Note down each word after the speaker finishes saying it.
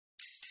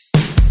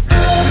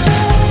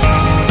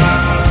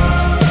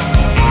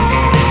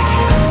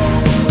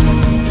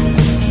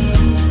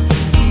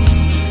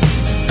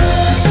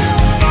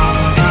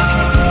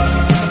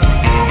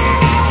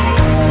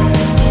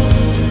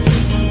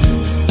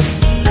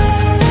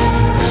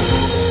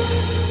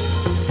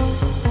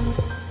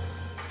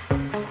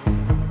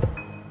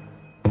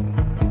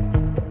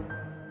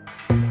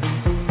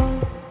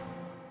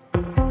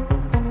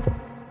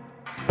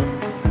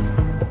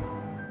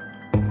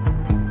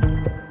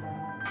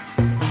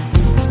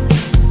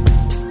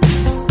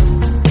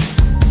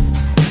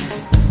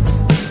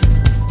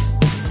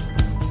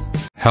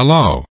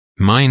Hello,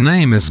 my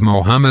name is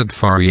Mohammad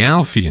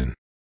Alfian.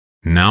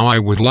 Now I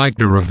would like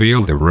to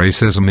reveal the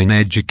racism in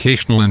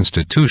educational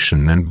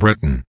institution in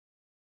Britain.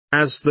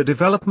 As the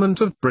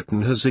development of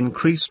Britain has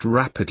increased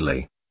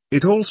rapidly,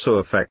 it also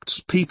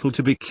affects people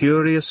to be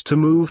curious to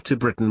move to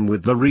Britain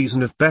with the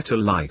reason of better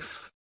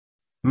life.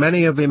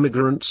 Many of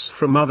immigrants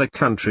from other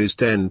countries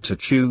tend to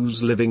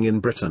choose living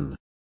in Britain.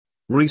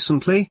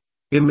 Recently,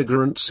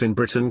 immigrants in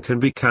Britain can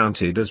be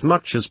counted as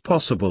much as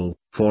possible,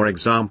 for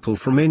example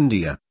from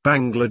India,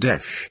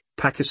 Bangladesh,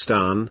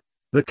 Pakistan,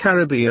 the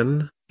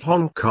Caribbean,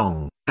 Hong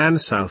Kong,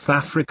 and South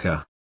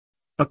Africa.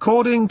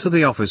 According to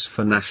the Office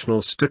for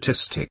National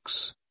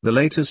Statistics, the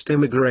latest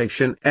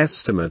immigration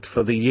estimate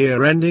for the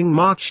year ending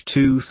March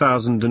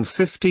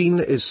 2015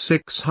 is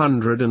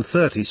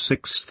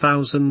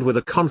 636,000 with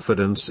a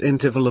confidence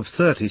interval of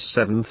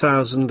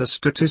 37,000, a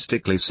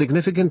statistically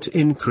significant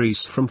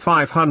increase from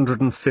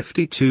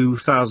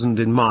 552,000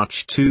 in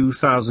March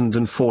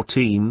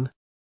 2014.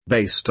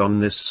 Based on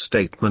this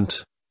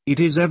statement,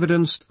 it is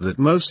evidenced that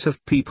most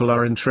of people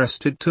are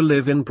interested to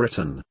live in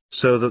Britain,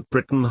 so that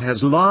Britain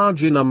has a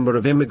larger number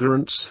of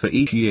immigrants for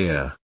each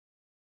year.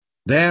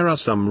 There are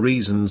some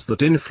reasons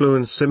that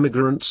influence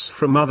immigrants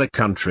from other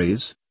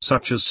countries,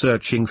 such as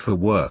searching for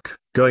work,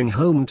 going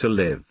home to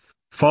live,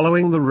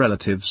 following the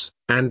relatives,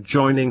 and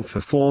joining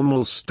for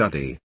formal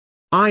study.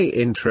 I'm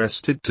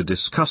interested to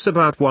discuss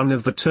about one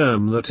of the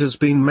term that has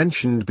been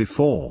mentioned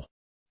before.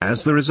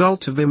 As the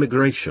result of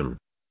immigration,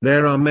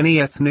 there are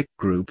many ethnic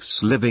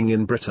groups living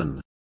in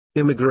Britain.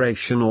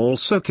 Immigration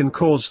also can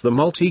cause the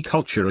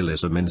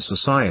multiculturalism in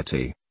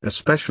society,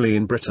 especially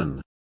in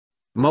Britain.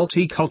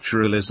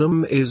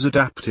 Multiculturalism is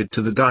adapted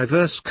to the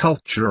diverse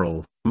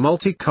cultural,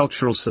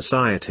 multicultural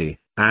society,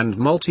 and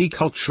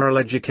multicultural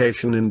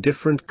education in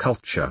different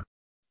culture.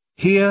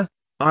 Here,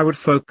 I would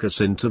focus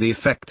into the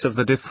effect of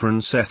the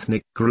different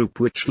ethnic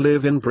group which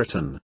live in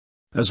Britain.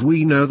 As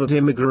we know that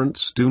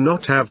immigrants do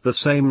not have the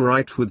same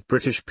right with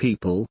British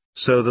people,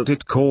 so that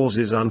it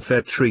causes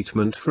unfair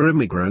treatment for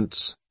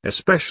immigrants,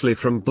 especially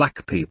from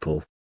black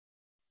people.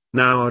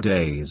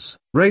 Nowadays,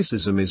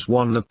 racism is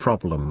one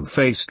problem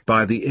faced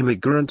by the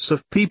immigrants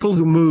of people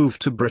who move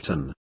to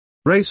Britain.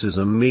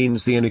 Racism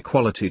means the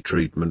inequality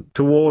treatment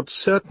towards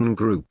certain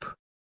group.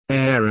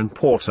 Aaron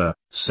Porter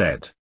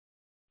said,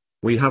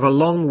 "We have a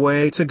long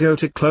way to go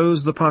to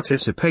close the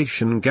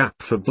participation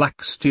gap for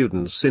black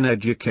students in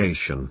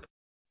education.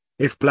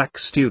 If black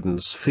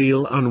students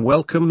feel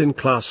unwelcome in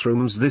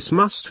classrooms, this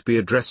must be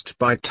addressed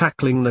by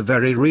tackling the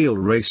very real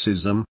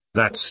racism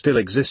that still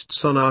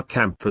exists on our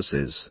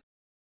campuses."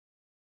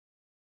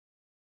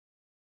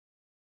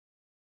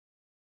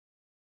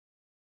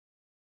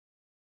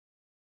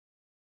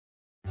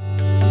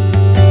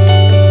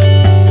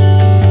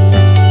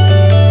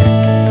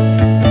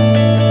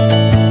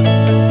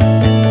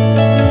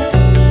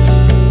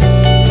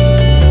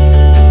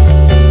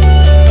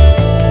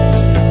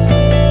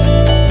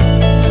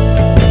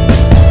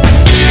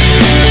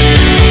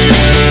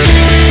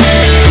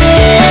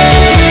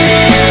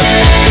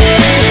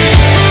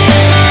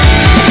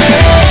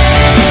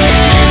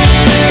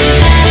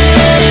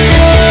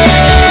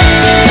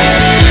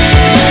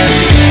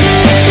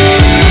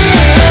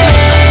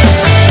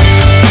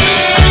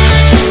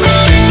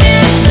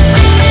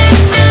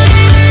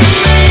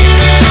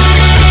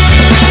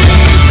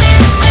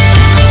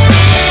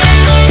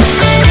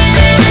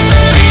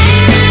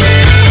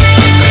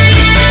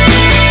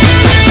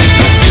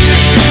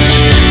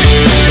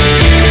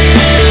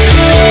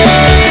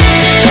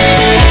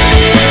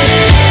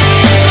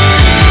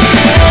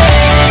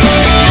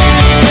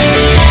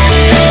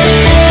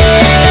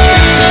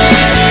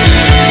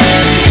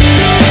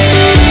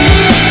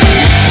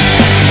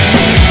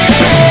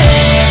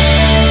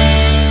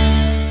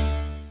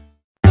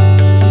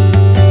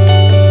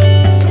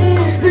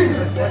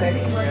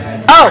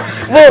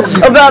 Well,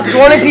 about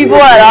 20 people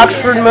at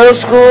Oxford Middle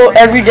School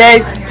every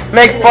day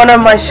make fun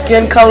of my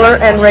skin color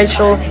and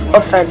racial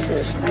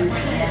offenses.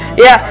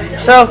 Yeah,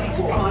 so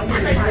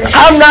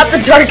I'm not the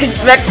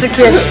darkest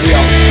Mexican.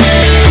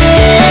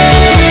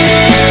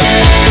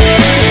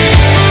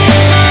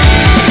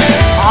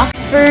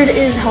 Oxford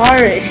is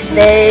harsh.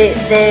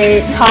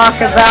 They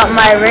talk about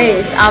my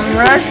race. I'm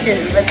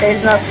Russian, but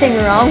there's nothing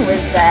wrong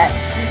with that.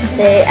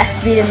 They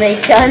asked me to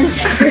make guns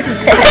for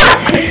them.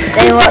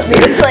 They want me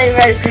to play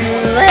Russian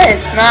roulette.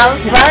 It's not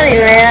funny,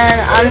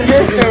 man. I'm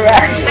just a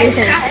Russian.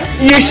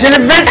 You should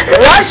have been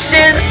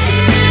Russian.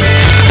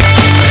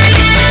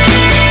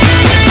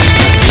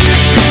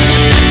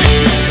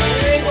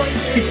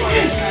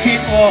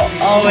 People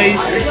always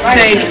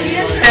say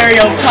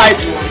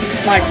stereotypes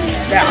like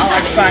that I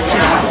like fried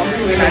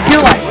chicken. I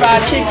do like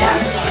fried chicken,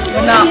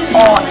 but not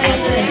all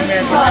African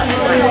Americans like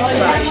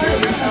fried chicken.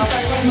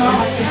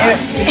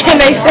 And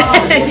they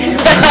say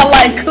that I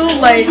like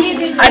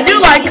Kool-Aid. I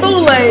do like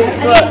Kool-Aid,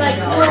 but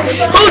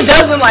who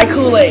doesn't like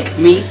Kool-Aid?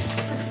 Me.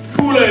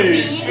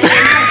 Kool-Aid.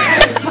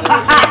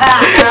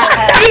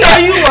 You know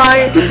you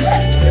lying.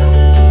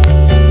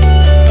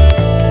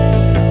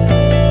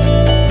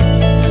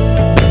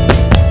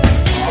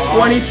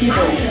 20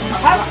 people,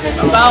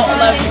 about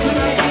 11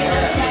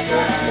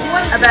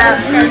 about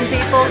 10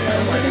 people?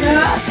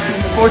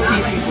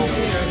 14 people.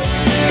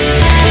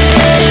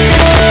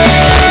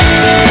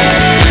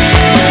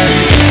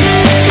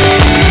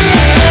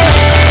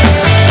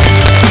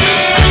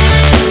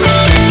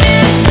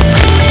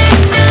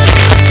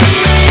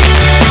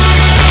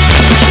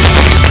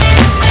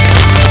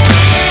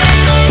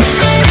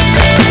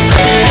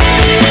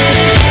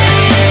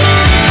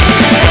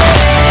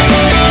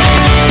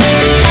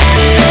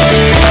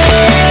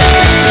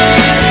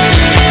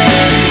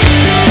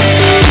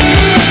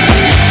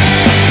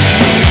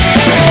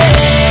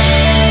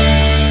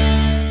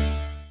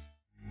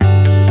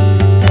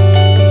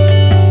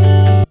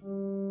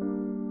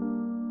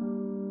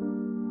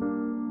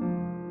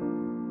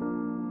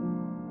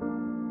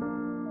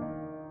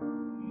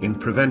 In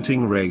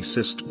preventing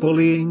racist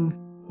bullying,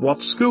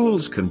 what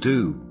schools can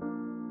do?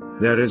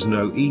 There is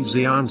no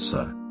easy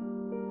answer.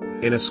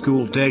 In a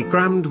school day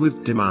crammed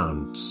with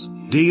demands,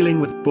 dealing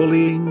with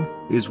bullying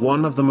is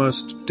one of the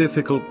most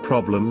difficult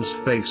problems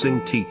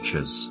facing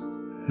teachers.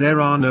 There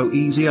are no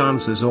easy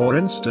answers or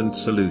instant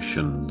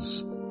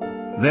solutions.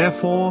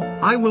 Therefore,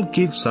 I will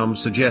give some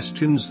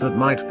suggestions that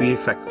might be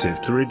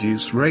effective to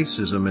reduce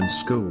racism in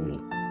school.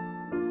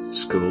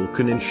 School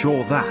can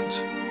ensure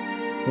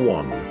that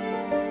 1.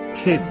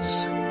 Kids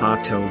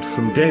are told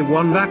from day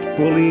one that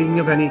bullying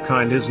of any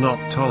kind is not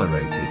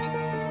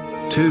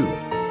tolerated. 2.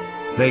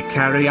 They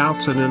carry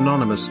out an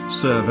anonymous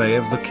survey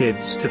of the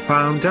kids to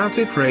find out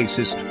if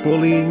racist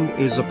bullying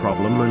is a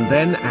problem and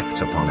then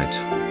act upon it.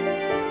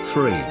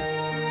 3.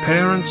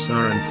 Parents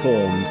are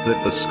informed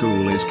that the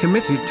school is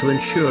committed to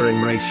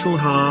ensuring racial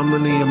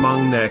harmony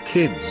among their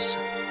kids,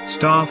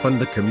 staff and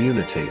the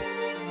community.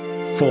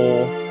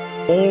 4.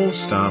 All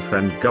staff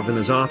and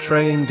governors are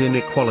trained in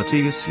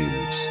equality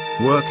issues,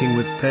 working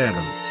with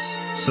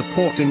parents,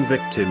 supporting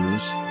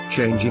victims,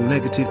 changing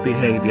negative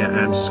behavior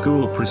and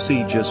school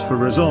procedures for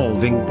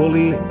resolving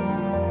bullying.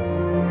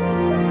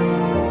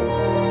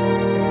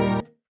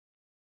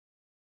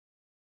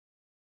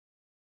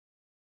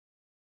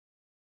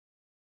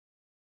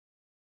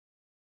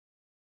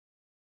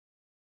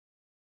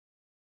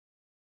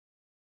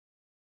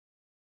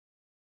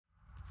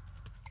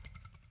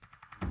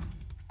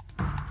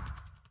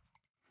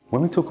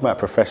 When we talk about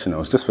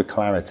professionals, just for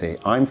clarity,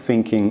 I'm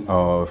thinking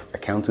of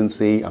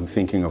accountancy, I'm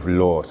thinking of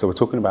law. So we're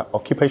talking about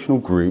occupational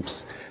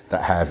groups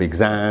that have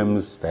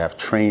exams, they have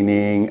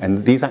training,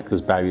 and these act as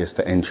barriers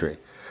to entry.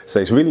 So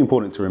it's really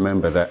important to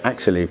remember that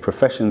actually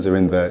professions are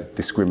in the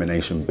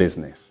discrimination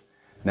business.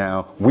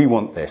 Now, we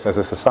want this. As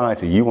a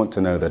society, you want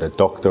to know that a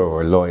doctor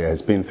or a lawyer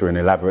has been through an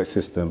elaborate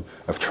system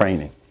of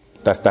training.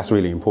 That's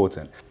really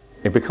important.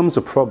 It becomes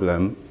a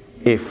problem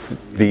if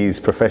these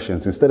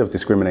professions, instead of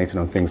discriminating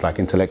on things like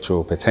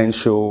intellectual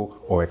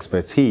potential or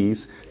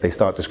expertise, they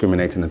start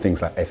discriminating on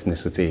things like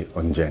ethnicity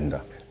or gender.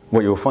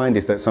 What you'll find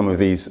is that some of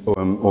these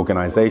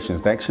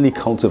organizations, they actually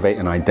cultivate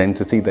an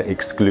identity that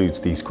excludes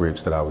these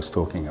groups that I was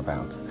talking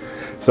about.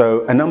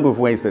 So a number of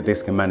ways that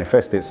this can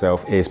manifest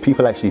itself is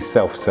people actually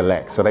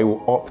self-select. So they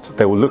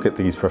will look at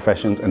these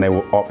professions and they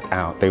will opt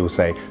out. They will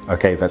say,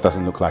 okay, that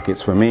doesn't look like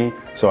it's for me,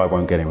 so I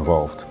won't get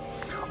involved.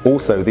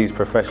 Also, these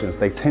professions,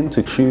 they tend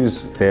to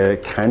choose their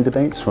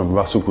candidates from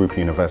Russell Group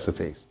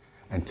universities.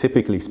 And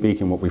typically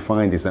speaking, what we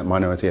find is that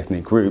minority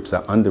ethnic groups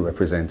are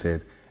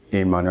underrepresented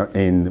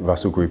in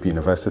Russell Group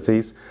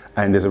universities.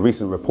 And there's a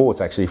recent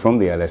report actually from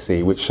the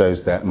LSE which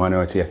shows that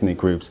minority ethnic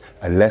groups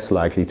are less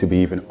likely to be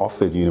even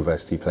offered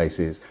university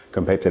places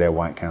compared to their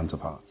white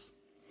counterparts.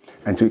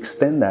 And to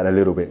extend that a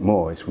little bit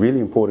more, it's really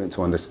important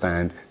to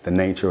understand the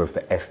nature of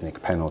the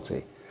ethnic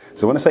penalty.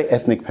 So when I say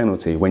ethnic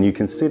penalty, when you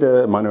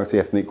consider minority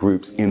ethnic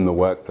groups in the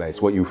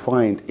workplace, what you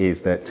find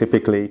is that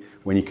typically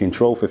when you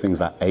control for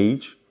things like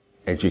age,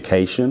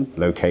 education,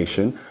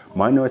 location,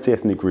 minority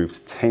ethnic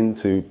groups tend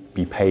to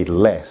be paid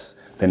less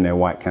than their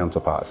white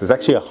counterparts. There's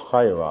actually a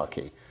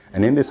hierarchy.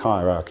 And in this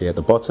hierarchy at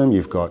the bottom,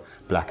 you've got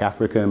Black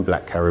African,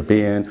 Black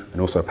Caribbean, and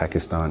also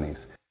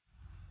Pakistanis.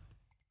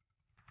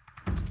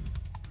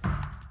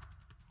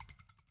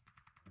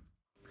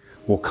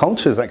 Well,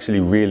 culture is actually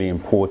really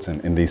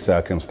important in these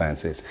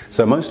circumstances.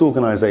 So most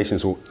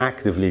organizations will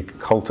actively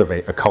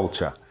cultivate a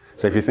culture.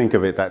 So if you think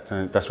of it,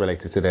 that's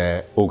related to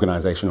their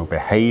organizational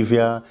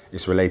behavior,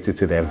 it's related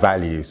to their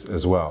values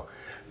as well.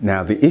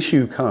 Now, the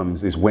issue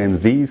comes is when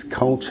these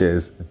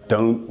cultures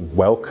don't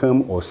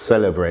welcome or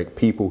celebrate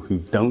people who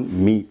don't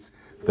meet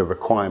the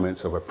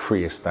requirements of a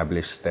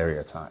pre-established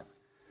stereotype.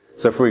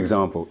 So for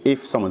example,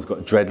 if someone's got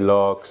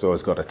dreadlocks or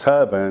has got a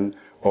turban,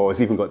 or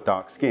has even got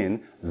dark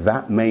skin,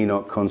 that may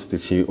not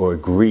constitute or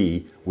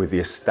agree with the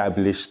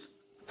established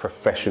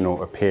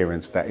professional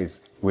appearance that is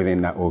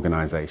within that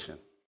organization.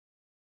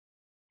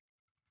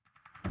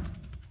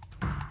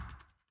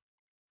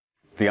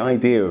 The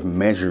idea of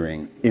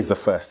measuring is the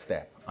first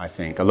step, I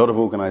think. A lot of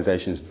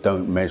organizations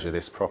don't measure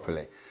this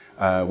properly.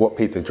 What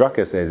Peter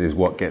Drucker says is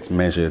what gets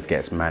measured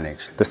gets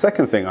managed. The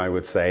second thing I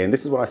would say, and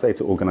this is what I say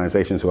to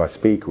organizations who I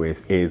speak with,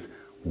 is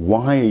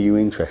why are you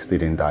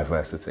interested in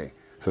diversity?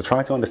 So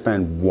try to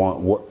understand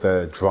what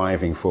the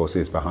driving force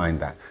is behind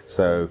that.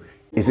 So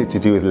Is it to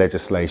do with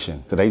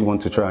legislation? Do they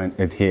want to try and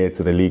adhere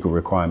to the legal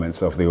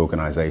requirements of the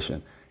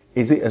organization?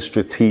 Is it a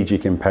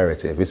strategic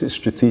imperative? Is it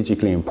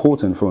strategically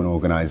important for an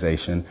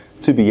organization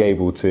to be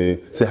able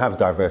to have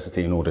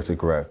diversity in order to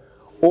grow?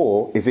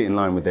 Or is it in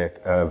line with their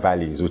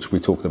values, which we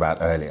talked about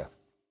earlier?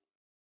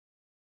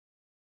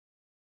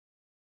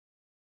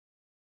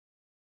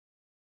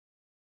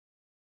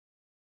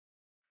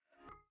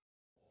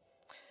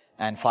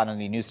 And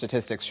finally, new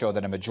statistics show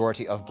that a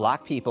majority of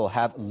black people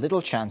have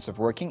little chance of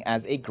working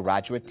as a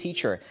graduate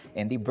teacher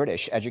in the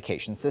British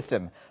education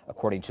system.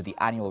 According to the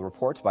annual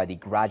report by the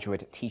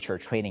Graduate Teacher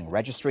Training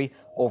Registry,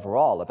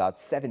 overall about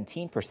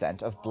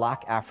 17% of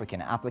black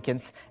African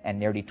applicants and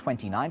nearly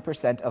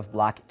 29% of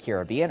black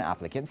Caribbean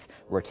applicants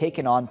were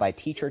taken on by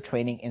teacher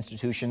training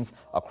institutions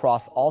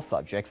across all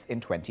subjects in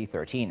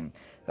 2013.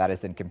 That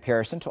is in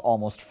comparison to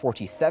almost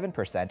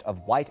 47% of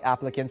white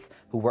applicants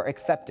who were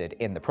accepted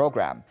in the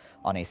program.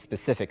 On a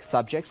specific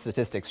subject,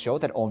 statistics show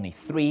that only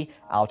 3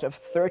 out of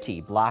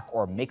 30 black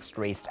or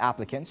mixed-race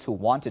applicants who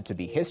wanted to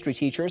be history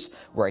teachers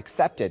were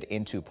accepted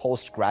into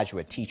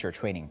postgraduate teacher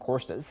training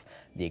courses.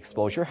 The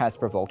exposure has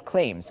provoked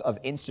claims of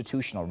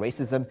institutional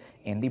racism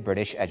in the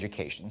British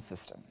education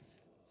system.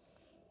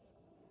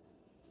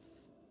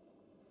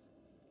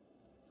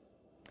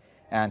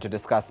 And to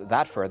discuss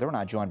that further, we're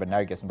now joined by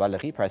Nargis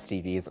Mbalaghi, Press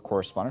TV's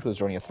correspondent, who's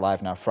joining us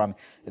live now from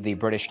the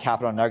British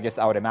capital. Nargis,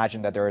 I would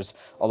imagine that there's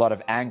a lot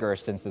of anger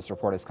since this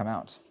report has come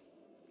out.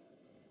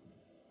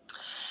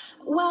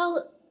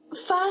 Well,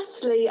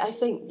 firstly, I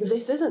think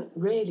this isn't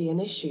really an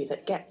issue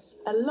that gets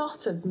a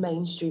lot of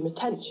mainstream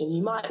attention.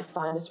 You might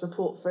find this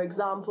report, for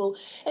example,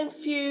 in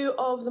few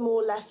of the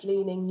more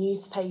left-leaning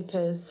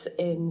newspapers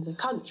in the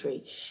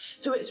country.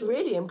 Who it's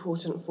really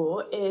important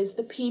for is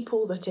the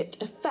people that it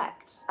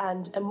affects,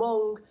 and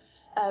among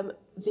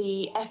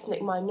the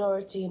ethnic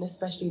minority and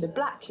especially the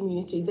black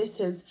community,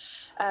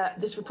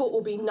 this report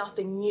will be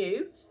nothing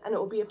new, and it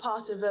will be a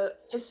part of a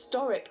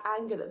historic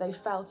anger that they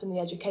felt in the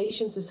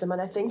education system. And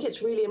I think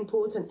it's really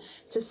important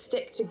to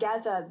stick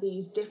together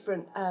these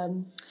different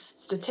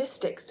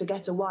statistics to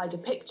get a wider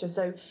picture.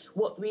 So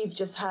what we've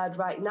just heard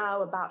right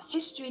now about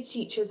history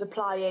teachers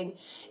applying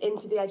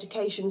into the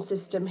education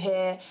system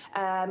here,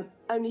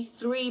 only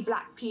 3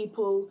 black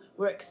people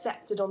were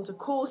accepted onto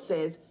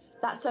courses.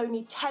 That's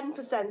only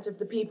 10% of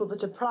the people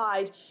that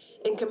applied,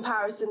 in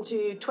comparison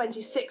to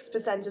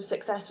 26% of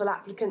successful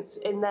applicants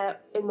in their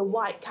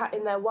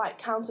white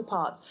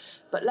counterparts.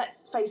 But let's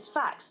face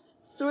facts.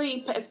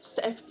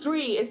 If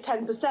 3 is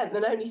 10%,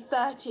 then only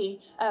 30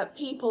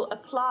 people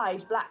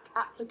applied, black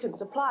applicants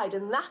applied,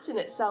 and that in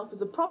itself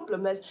is a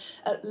problem. There's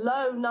a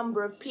low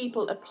number of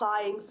people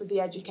applying for the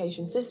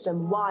education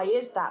system. Why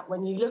is that?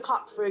 When you look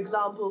up, for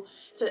example,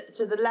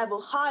 to the level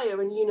higher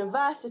in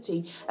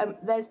university,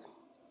 there's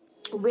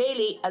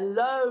really a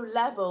low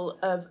level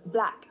of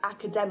black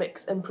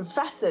academics and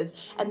professors,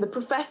 and the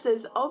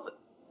professors of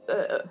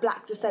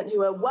black descent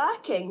who are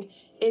working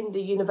in the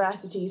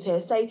universities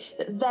here say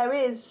that there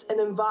is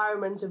an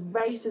environment of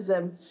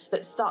racism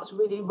that starts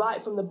really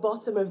right from the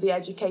bottom of the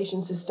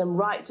education system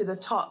right to the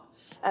top,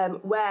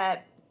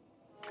 where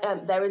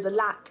there is a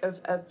lack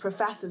of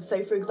professors.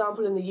 So, for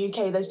example, in the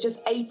UK, there's just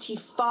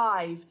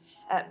 85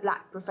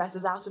 black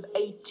professors out of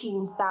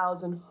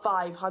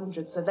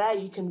 18,500. So there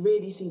you can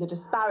really see the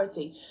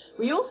disparity.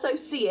 We also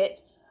see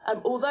it,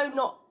 although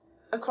not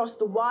across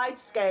the wide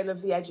scale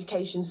of the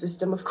education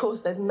system. Of course,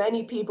 there's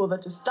many people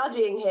that are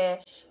studying here,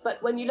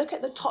 but when you look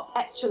at the top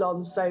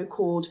echelons,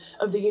 so-called,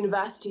 of the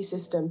university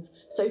system,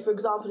 so for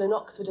example in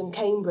Oxford and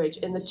Cambridge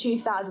in the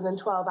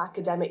 2012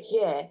 academic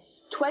year,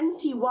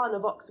 21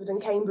 of Oxford and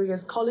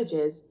Cambridge's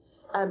colleges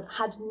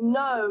had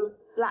no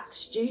black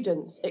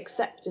students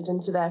accepted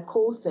into their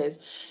courses.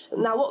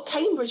 Now, what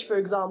Cambridge, for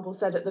example,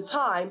 said at the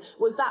time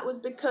was that was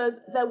because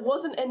there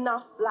wasn't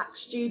enough black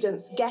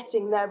students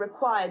getting their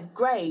required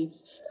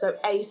grades, so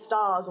A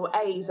stars or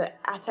A's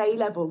at A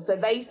level. So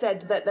they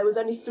said that there was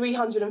only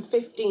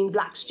 315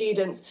 black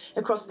students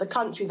across the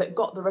country that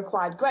got the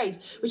required grades,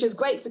 which is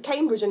great for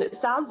Cambridge, and it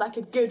sounds like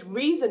a good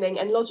reasoning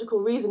and logical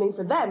reasoning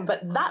for them,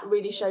 but that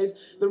really shows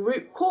the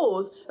root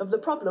cause of the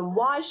problem.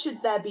 Why should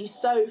there be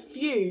so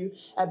few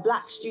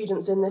black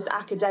students in this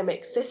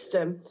academic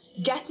system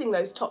getting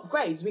those top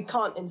grades? We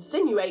can't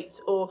insinuate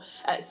or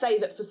say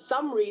that for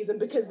some reason,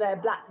 because they're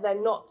black, they're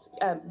not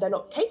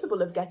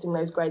capable of getting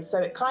those grades. So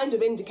it kind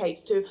of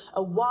indicates to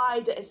a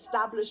wider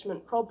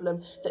establishment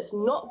problem that's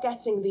not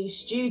getting these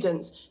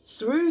students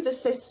through the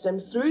system,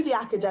 through the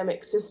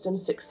academic system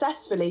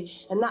successfully.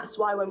 And that's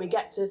why when we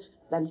get to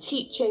them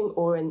teaching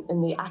or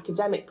in the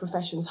academic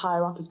professions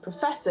higher up as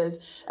professors,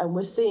 and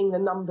we're seeing the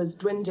numbers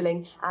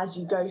dwindling as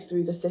you go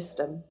through the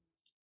system.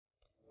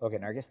 Okay,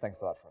 Nargis,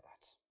 thanks a lot for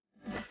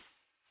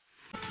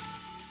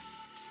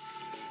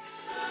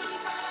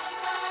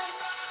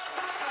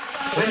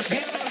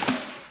that.